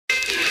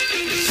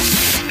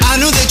I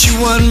know that you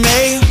want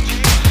me.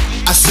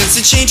 I sense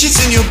the changes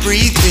in your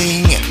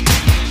breathing.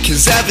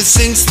 Cause ever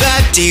since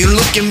that day, you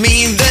look at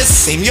me the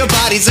same. Your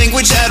body's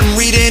language that I'm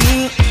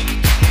reading.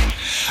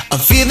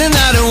 I'm feeling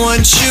I don't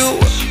want you.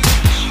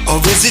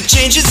 Or is it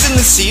changes in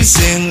the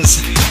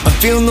seasons? I'm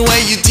feeling the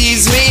way you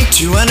tease me.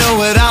 Do I know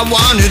what I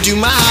wanna do?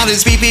 My heart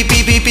is beat, beat,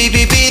 beat, beat, beat,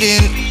 beat,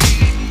 beating.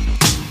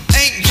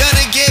 Ain't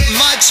gonna get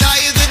much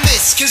higher than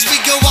this. Cause we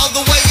go all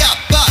the way up,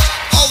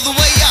 all the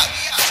way up.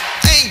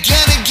 Ain't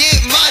gonna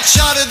get much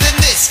harder than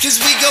this.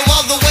 Cause we go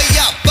all the way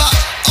up,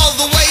 all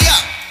the way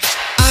up.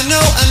 I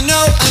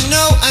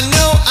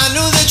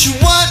know that you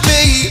want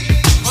me.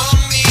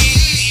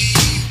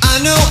 I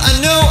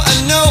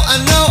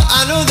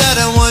know that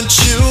I want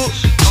you.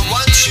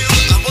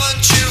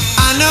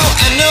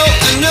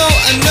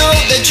 I know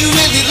that you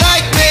really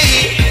like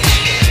me.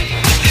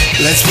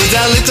 Let's put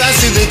our lip gloss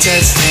to the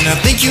test, and I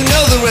think you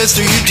know the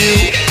rest, or you do.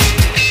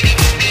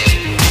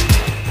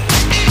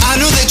 I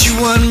know that you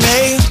want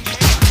me.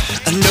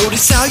 I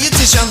notice how your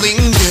touch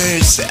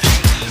lingers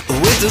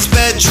with those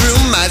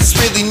bedroom eyes.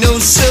 Really no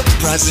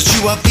surprise that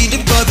you are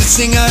feeding for the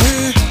singer.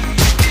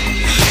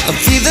 I'm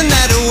feeling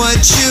that I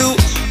want you,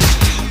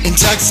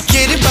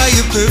 intoxicated by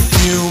your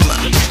perfume.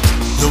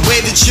 The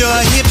way that your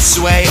hips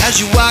sway as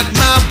you walk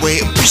my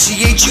way.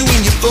 Appreciate you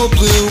in your full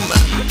bloom.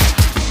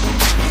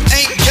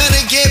 Ain't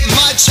gonna get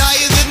much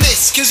higher than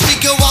this. Cause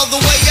we go all the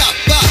way up,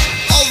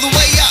 all the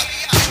way up.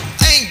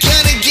 Ain't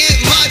gonna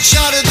get much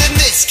harder than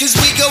this. Cause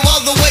we go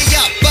all the way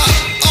up,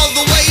 all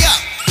the way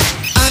up.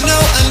 I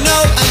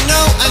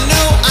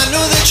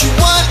know that you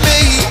want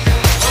me.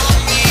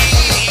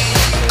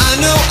 I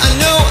know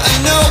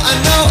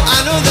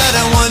that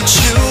I want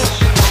you.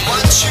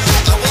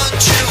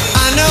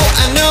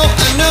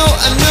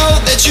 I know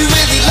that you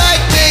really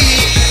like me.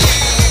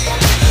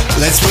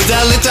 Let's put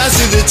our lip gloss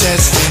to the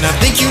test, and I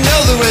think you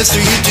know the rest,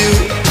 or you do.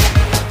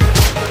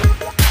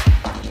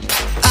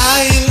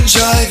 I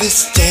enjoy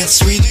this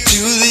dance we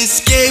do, this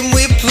game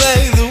we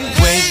play, the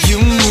way you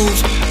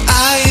move.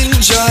 I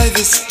enjoy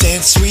this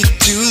dance we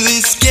do,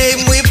 this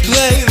game we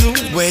play, the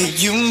way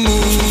you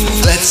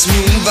move. Let's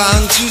move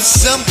on to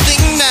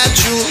something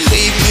natural.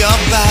 Leave your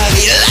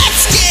body,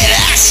 let's get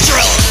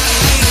astral.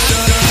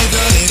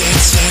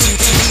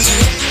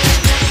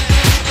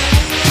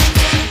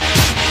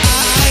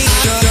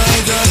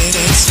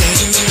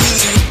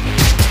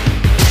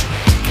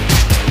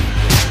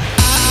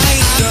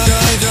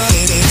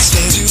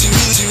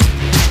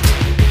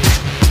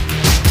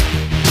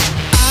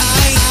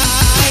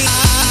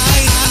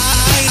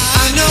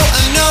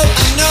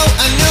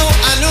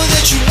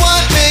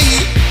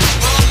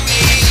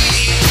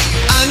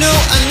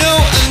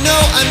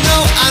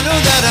 I know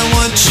that I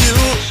want you.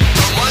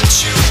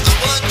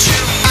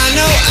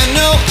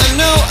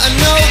 I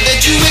know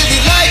that you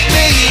really like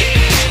me.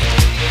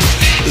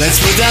 Let's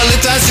put our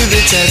lip gloss to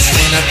the test,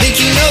 and I think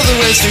you know the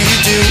rest, or you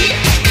do.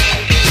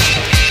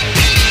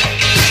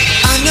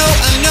 I know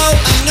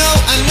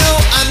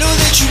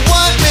that you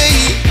want me.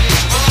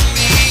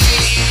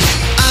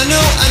 I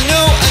know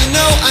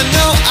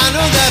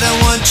that I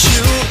want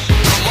you. I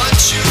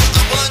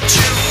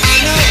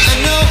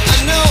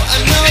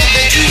know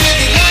that you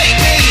really like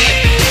me.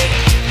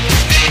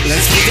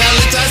 Let's put our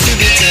lip gloss to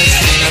the test.